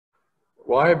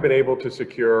Well, I have been able to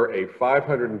secure a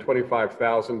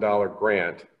 $525,000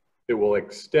 grant that will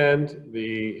extend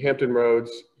the Hampton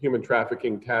Roads Human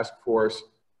Trafficking Task Force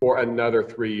for another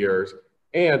 3 years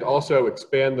and also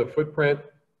expand the footprint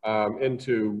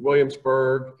into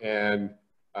Williamsburg and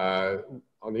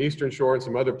on the Eastern Shore and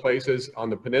some other places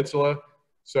on the peninsula.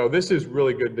 So this is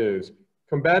really good news.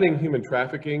 Combating human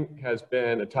trafficking has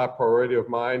been a top priority of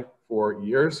mine for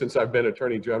years since I've been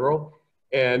Attorney General.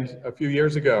 And a few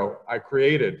years ago, I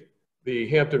created the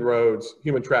Hampton Roads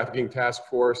Human Trafficking Task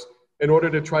Force in order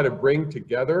to try to bring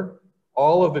together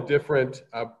all of the different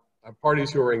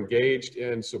parties who are engaged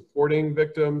in supporting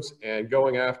victims and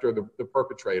going after the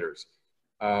perpetrators.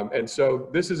 And so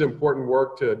this is important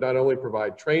work to not only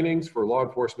provide trainings for law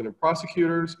enforcement and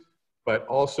prosecutors, but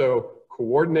also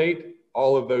coordinate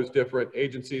all of those different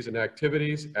agencies and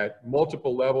activities at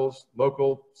multiple levels,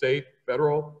 local, state,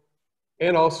 federal,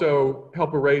 and also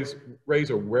help raise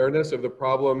awareness of the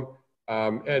problem.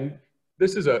 And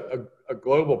this is a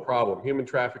global problem. Human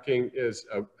trafficking is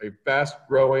a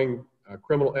fast-growing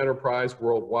criminal enterprise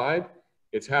worldwide.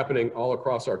 It's happening all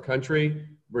across our country.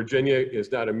 Virginia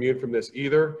is not immune from this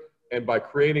either. And by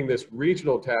creating this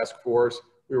regional task force,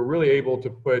 we were really able to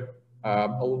put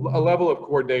a level of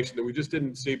coordination that we just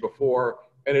didn't see before,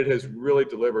 and it has really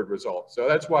delivered results. So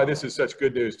that's why this is such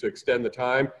good news, to extend the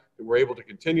time that we're able to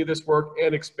continue this work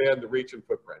and expand the reach and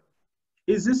footprint.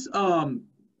 Is this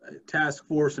task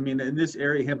force, I mean, in this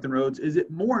area, Hampton Roads, is it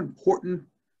more important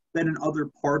than in other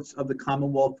parts of the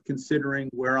Commonwealth, considering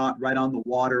we're right on the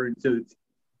water, and so it's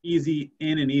easy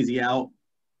in and easy out?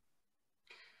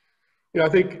 You know, I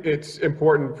think it's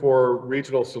important for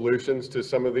regional solutions to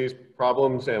some of these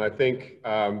problems, and I think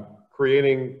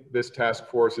creating this task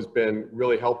force has been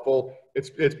really helpful. It's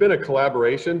been a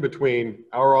collaboration between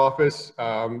our office,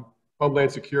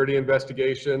 Homeland Security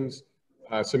Investigations,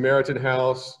 Samaritan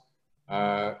House,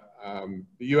 the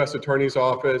U.S. Attorney's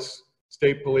Office,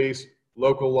 state police,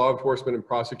 local law enforcement and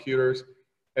prosecutors.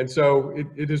 And so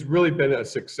it has really been a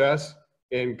success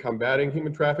in combating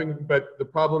human trafficking, but the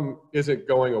problem isn't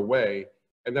going away.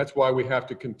 And that's why we have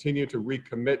to continue to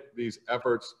recommit these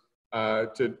efforts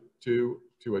to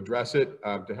address it,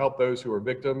 to help those who are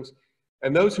victims.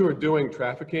 And those who are doing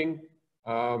trafficking,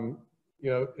 you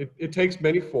know, it takes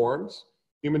many forms.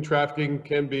 Human trafficking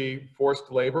can be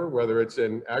forced labor, whether it's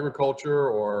in agriculture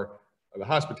or the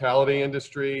hospitality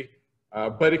industry,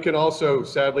 but it can also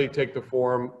sadly take the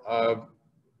form of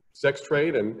sex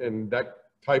trade and that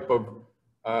type of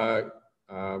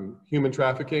human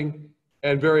trafficking.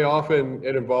 And very often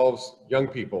it involves young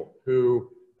people who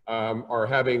are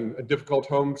having a difficult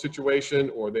home situation,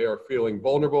 or they are feeling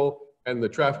vulnerable, and the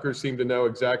traffickers seem to know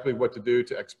exactly what to do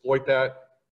to exploit that.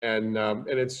 And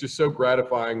it's just so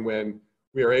gratifying when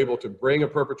we are able to bring a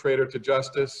perpetrator to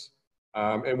justice,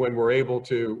 and when we're able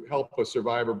to help a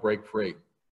survivor break free.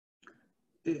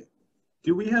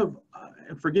 Do we have,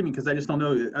 forgive me because I just don't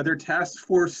know, are there task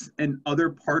force in other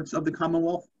parts of the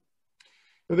Commonwealth?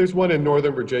 Well, there's one in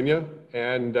Northern Virginia,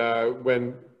 and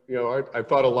when, you know, I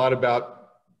thought a lot about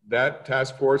that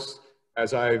task force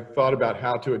as I thought about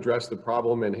how to address the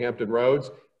problem in Hampton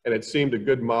Roads, and it seemed a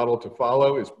good model to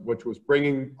follow, which was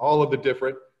bringing all of the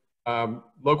different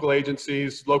local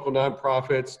agencies, local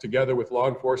nonprofits together with law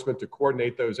enforcement to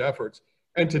coordinate those efforts.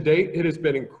 And to date, it has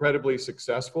been incredibly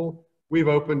successful. We've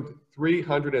opened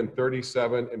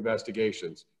 337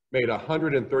 investigations, made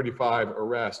 135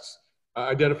 arrests,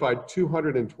 identified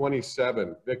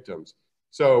 227 victims.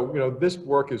 So, you know, this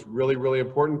work is really, really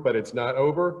important, but it's not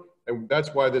over. And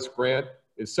that's why this grant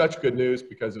is such good news,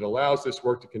 because it allows this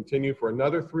work to continue for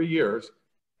another 3 years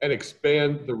and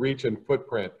expand the reach and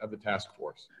footprint of the task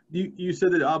force. You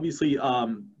said that obviously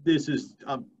this is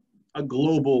a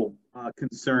global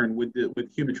concern with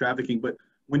human trafficking, but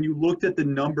when you looked at the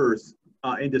numbers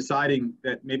in deciding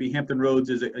that maybe Hampton Roads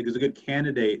is a good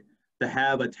candidate to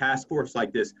have a task force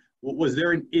like this, was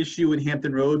there an issue in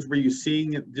Hampton Roads? Were you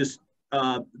seeing just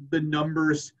the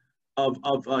numbers of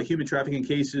human trafficking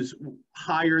cases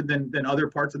higher than other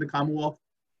parts of the Commonwealth?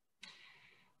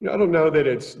 You know, I don't know that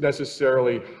it's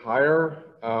necessarily higher,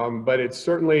 but it's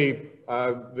certainly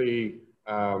both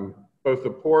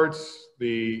the ports,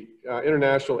 the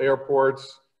international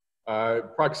airports,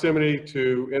 proximity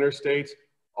to interstates.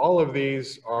 All of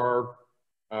these are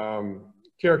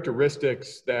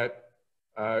characteristics that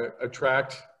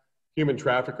attract human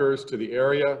traffickers to the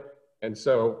area, and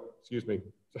so, excuse me,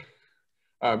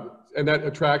 and that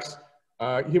attracts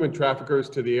human traffickers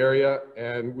to the area,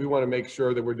 and we want to make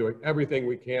sure that we're doing everything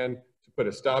we can to put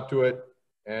a stop to it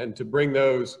and to bring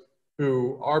those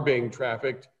who are being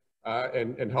trafficked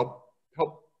and help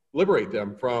liberate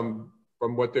them from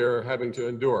what they're having to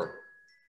endure.